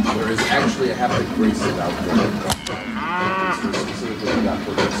 There is actually a haptic bracelet out there. It's specifically got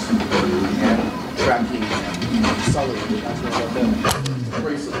for this. Hand tracking and accelerating. That's what about them.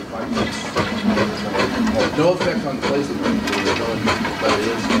 Bracelet, no effect on placement, but it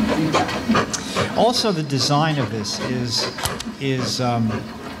is feedback. Also, the design of this is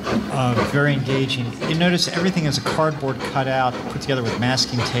very engaging. You notice everything is a cardboard cutout put together with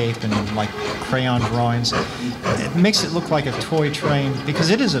masking tape and like crayon drawings. It makes it look like a toy train because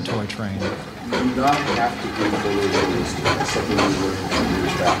it is a toy train. You do not have to do photorealistic. That's something we learned a few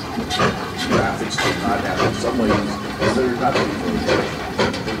years back. Graphics do not have, in some ways, considered not to be photorealistic.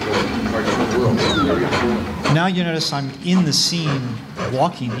 Now you notice I'm in the scene,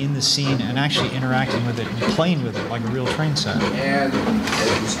 walking in the scene, and actually interacting with it and playing with it like a real train set. And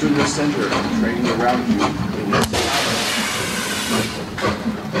as you stood in the center and training around you, it was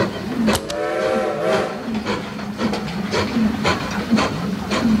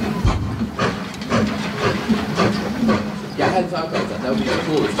yeah, I hadn't thought about that. That would be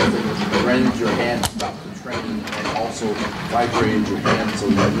cool if you rented your hand, stopped the train, and also vibrated your hand so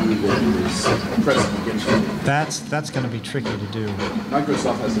you knew that it was pressing against you. That's going to be tricky to do.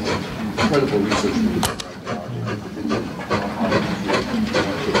 Microsoft has an incredible research group right now.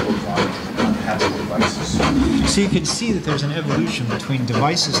 So you can see that there's an evolution between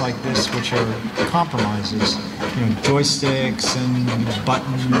devices like this, which are compromises, joysticks and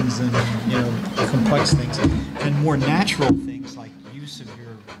buttons and complex things, and more natural things like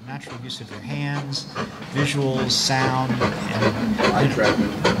natural use of your hands, visuals, sound,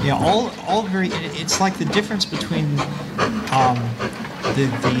 and all very. It's like the difference between the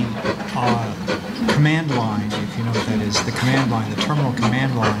command line, if you know what that is, the command line, the terminal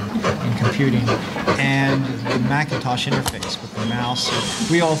command line in computing, and the Macintosh interface with the mouse.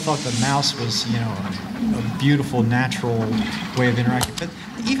 We all thought the mouse was, a beautiful, natural way of interacting, but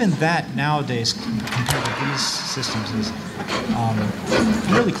even that nowadays, compared to these systems, is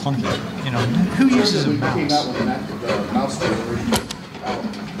really clunky. Who uses a mouse? Came out when the mouse was originally out.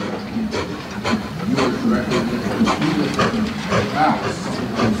 You were directly in the mouse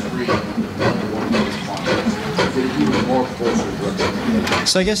on the screen, even more closer.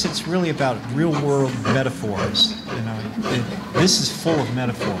 So I guess it's really about real-world metaphors. This is full of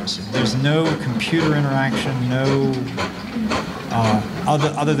metaphors. There's no computer interaction, no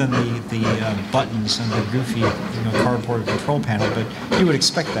other than the buttons and the goofy cardboard control panel. But you would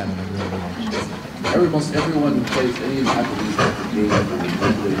expect that in the real world. Almost everyone who plays any type of these type of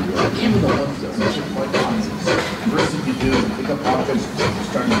games, even the ones that are such like boxes. First thing you do is pick up objects,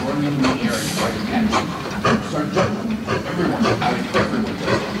 start running in the air and try to catch them. Start jumping. Everyone does that.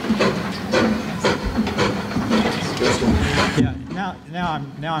 Yeah.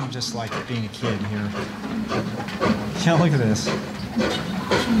 Now I'm just like being a kid here. Look at this.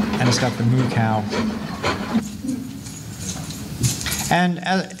 And it's got the moo cow. And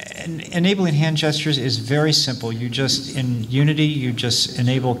enabling hand gestures is very simple. You just, in Unity, you just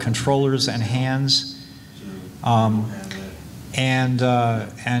enable controllers and hands. And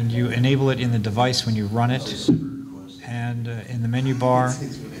you enable it in the device when you run it, and in the menu bar,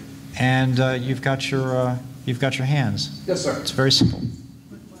 and you've got your hands. Yes, sir. It's very simple.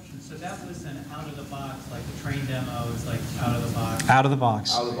 Quick question. So that was an out of the box, like the train demo is like out of the box. Out of the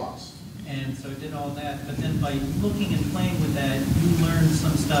box. Out of the box. And so it did all that, but then by looking and playing with that, you learned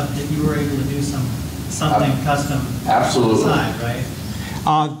some stuff that you were able to do something custom Absolutely. on the side, right?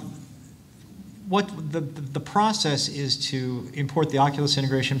 What the process is to import the Oculus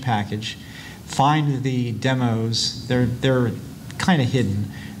integration package, find the demos. They're kind of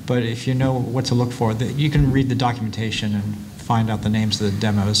hidden, but if you know what to look for, you can read the documentation and find out the names of the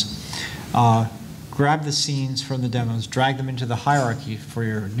demos. Grab the scenes from the demos, drag them into the hierarchy for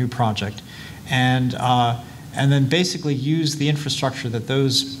your new project, and then basically use the infrastructure that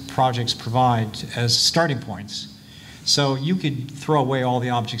those projects provide as starting points. So you could throw away all the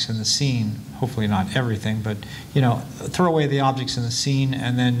objects in the scene, hopefully not everything, but throw away the objects in the scene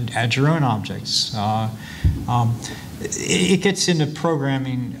and then add your own objects. It gets into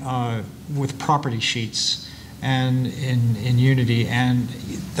programming with property sheets and in Unity, and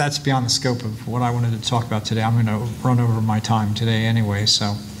that's beyond the scope of what I wanted to talk about today. I'm going to run over my time today anyway,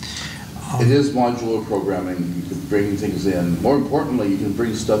 so. It is modular programming. You can bring things in. More importantly, you can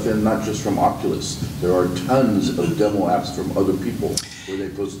bring stuff in not just from Oculus. There are tons of demo apps from other people where they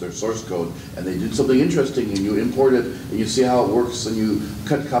post their source code and they did something interesting, and you import it and you see how it works, and you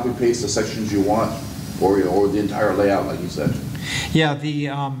cut, copy, paste the sections you want, or the entire layout, like you said. Yeah,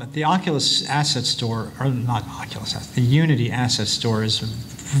 the Oculus Asset Store, or not Oculus, the Unity Asset Store is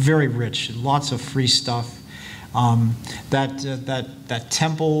very rich. Lots of free stuff. That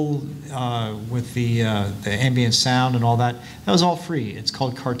temple with the ambient sound and all that, that was all free. It's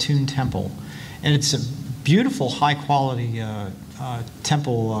called Cartoon Temple, and it's a beautiful, high quality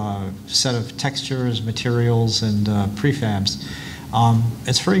temple set of textures, materials, and prefabs.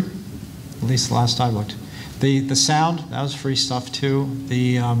 It's free, at least the last I looked. The sound, that was free stuff too.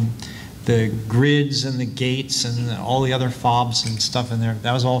 The grids and the gates and all the other fobs and stuff in there,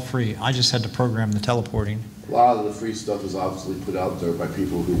 that was all free. I just had to program the teleporting. A lot of the free stuff is obviously put out there by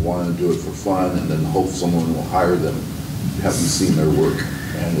people who want to do it for fun and then hope someone will hire them who haven't seen their work.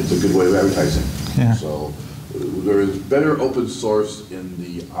 And it's a good way of advertising. Yeah. So there is better open source in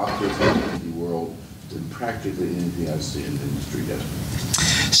the Oculus Unity world than practically anything I've seen in the industry yet.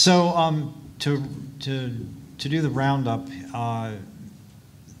 So to do the roundup,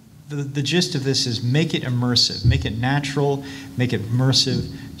 the gist of this is make it immersive, make it natural, make it immersive,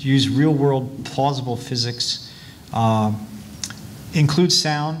 use real-world plausible physics, include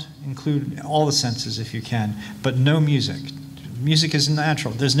sound, include all the senses if you can, but no music. Music is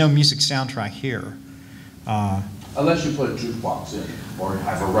natural. There's no music soundtrack here. Unless you put a jukebox in or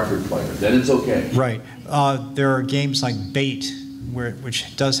have a record player, then it's okay. Right. There are games like Bait,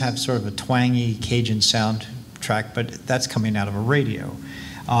 which does have sort of a twangy Cajun soundtrack, but that's coming out of a radio.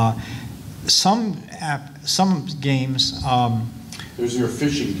 Some games. There's your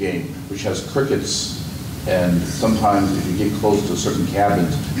fishing game, which has crickets, and sometimes if you get close to certain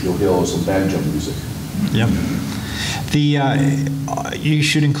cabins, you'll hear some banjo music. Yep. You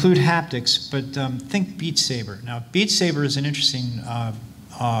should include haptics, but think Beat Saber. Now, Beat Saber is an interesting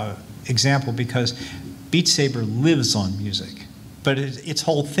example because Beat Saber lives on music, but its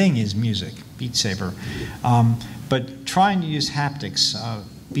whole thing is music, Beat Saber. But trying to use haptics,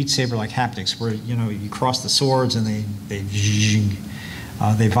 Beat Saber like haptics, where you cross the swords and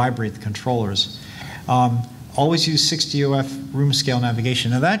they vibrate the controllers. Always use 60OF room scale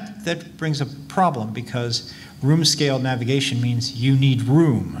navigation. Now that brings a problem because room scale navigation means you need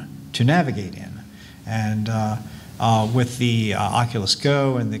room to navigate in, and with the Oculus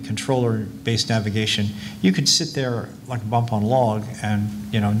Go and the controller-based navigation, you could sit there like a bump on a log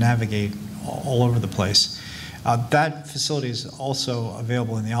and navigate all over the place. That facility is also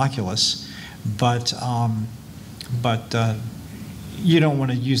available in the Oculus, but you don't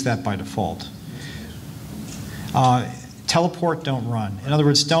want to use that by default. Teleport, don't run. In other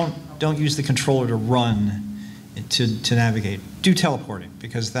words, don't use the controller to run to navigate. Do teleporting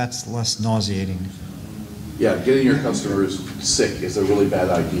because that's less nauseating. Yeah, getting your customers sick is a really bad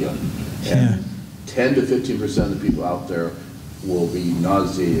idea. And 10 to 15% of the people out there will be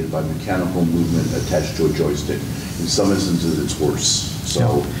nauseated by mechanical movement attached to a joystick. In some instances, it's worse.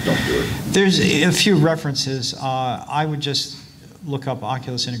 So don't do it. There's a few references. I would just look up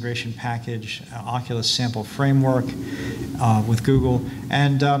Oculus Integration Package, Oculus Sample Framework with Google,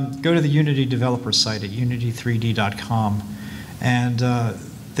 and go to the Unity developer site at unity3d.com, and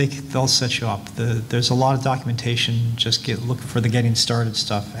they'll set you up. There's a lot of documentation. Just look for the getting started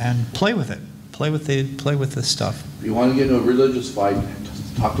stuff and play with it. Play with the stuff. If you want to get into a religious fight,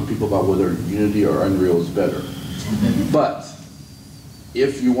 talk to people about whether Unity or Unreal is better. But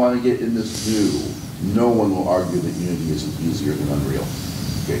if you want to get in this new, no one will argue that Unity isn't easier than Unreal.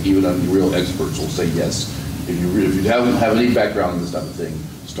 Okay? Even Unreal experts will say yes. If you haven't have any background in this type of thing,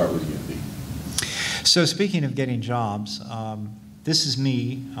 start with Unity. So speaking of getting jobs, this is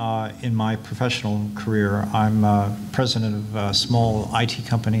me in my professional career. I'm president of a small IT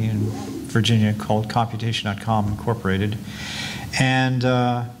company in Virginia called Computation.com Incorporated. And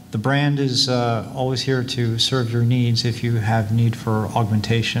the brand is always here to serve your needs if you have need for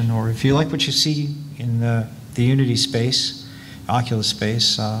augmentation, or if you like what you see in the Unity space, Oculus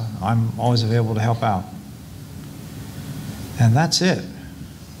space, I'm always available to help out. And that's it.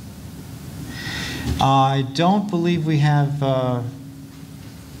 I don't believe we have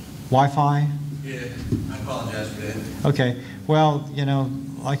Wi-Fi. Yeah, I apologize for that. Okay, well, you know,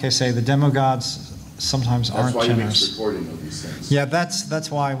 like I say, the demo gods sometimes That's aren't why you make generous. recording of these things. Yeah,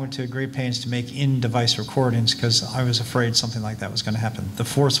 that's why I went to great pains to make in-device recordings, because I was afraid something like that was going to happen. The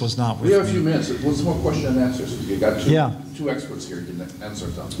force was not with We have a me. few minutes. What's more question and answers? You got Yeah. two experts here. You can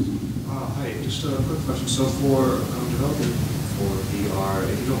answer something. Hi, just a quick question. So for developing for VR,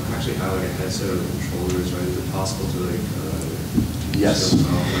 if you don't actually have like a headset or controllers, right, is it possible to Yes.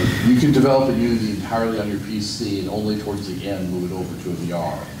 You can develop a Unity entirely on your PC and only towards the end move it over to a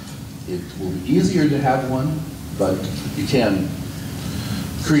VR. It will be easier to have one, but you can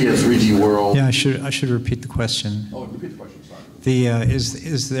create a 3D world. Yeah, I should repeat the question. Oh, repeat the question, sorry.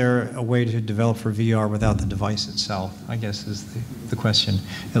 Is there a way to develop for VR without the device itself, I guess is the question.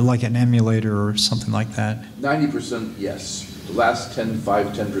 Like an emulator or something like that? 90% yes. The last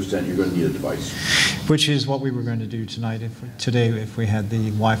 10% you're going to need a device. Which is what we were going to do today if we had the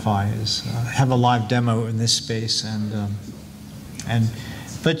Wi-Fi, is have a live demo in this space.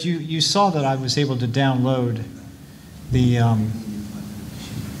 But you saw that I was able to download the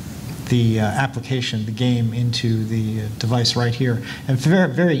application, the game, into the device right here, and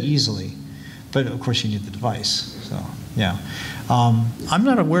very, very easily. But of course, you need the device. So yeah, I'm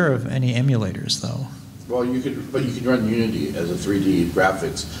not aware of any emulators though. Well, you can run Unity as a 3D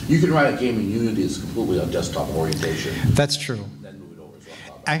graphics. You can write a game in Unity that's completely on desktop orientation. That's true. Then move it over as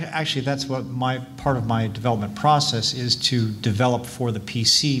well. Actually, that's what part of my development process is, to develop for the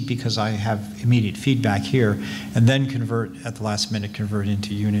PC, because I have immediate feedback here, and then convert at the last minute, convert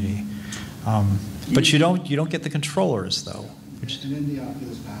into Unity. But you don't get the controllers though. And in the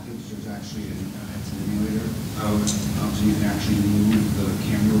Oculus package, there's actually an emulator, so you can actually move the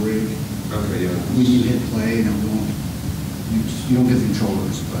camera rig. Okay, yeah. When you hit play, and you don't get the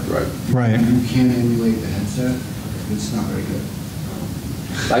controllers, but Right. you can emulate the headset. It's not very good.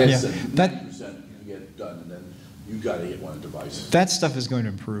 Like I Yeah, said, that- 90% you get it done, and then you got to get one device. That stuff is going to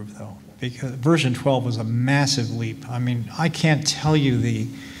improve though, because version 12 was a massive leap. I mean, I can't tell you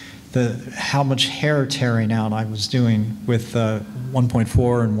how much hair tearing out I was doing with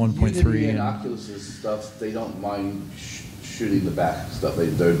 1.4 and 1.3. Unity and Oculus's stuff, they don't mind shooting the back stuff.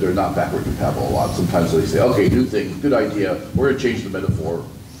 They're not backward compatible a lot. Sometimes they say, okay, new thing, good idea, we're going to change the metaphor.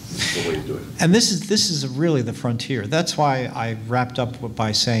 This is the way to do it. And this is really the frontier. That's why I wrapped up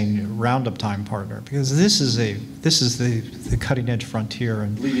by saying roundup time partner, because this is the cutting edge frontier.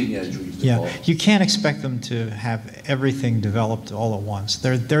 And Leading edge, we used to call it. you can't expect them to have everything developed all at once.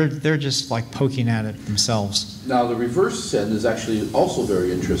 They're just like poking at it themselves. Now, the reverse send is actually also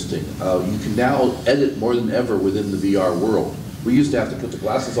very interesting. You can now edit more than ever within the VR world. We used to have to put the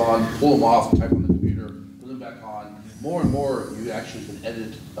glasses on, pull them off, type on the computer, put them back on. More and more, you actually can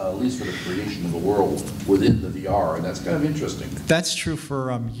edit, at least for the creation of the world, within the VR, and that's kind of interesting. That's true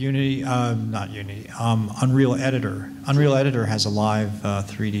for Unity, not Unity, Unreal Editor. Unreal Editor has a live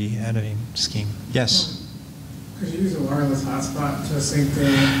 3D editing scheme. Yes? Could you use a wireless hotspot to sync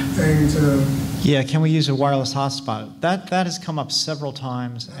the thing to? Yeah, can we use a wireless hotspot? That has come up several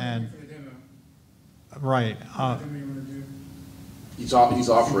times, and For the demo. right, What demo you want to do? He's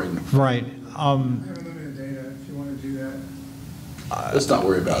offering. right. I have unlimited data if you want to do that. Let's not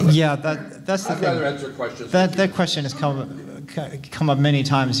worry about it. Yeah, that's the I'd rather thing. answer questions. That question has come up many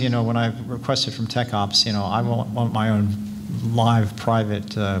times. You know, when I've requested from Tech Ops, you know, I want my own live private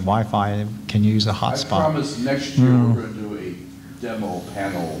Wi-Fi. Can you use a I hotspot? promise next year we're going to do a demo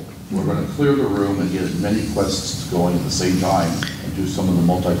panel. We're going to clear the room and get as many quests going at the same time and do some of the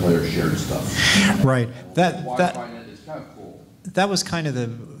multiplayer shared stuff. Right. Wi-Fi net is kind of cool. That was kind of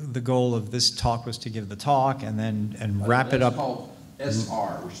the goal of this talk, was to give the talk and wrap it up. It's called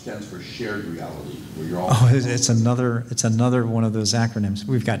SR, which stands for shared reality, where you're all. Oh, it's another one of those acronyms.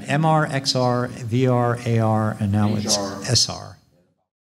 We've got MR, XR, VR, AR, and now it's HR. SR.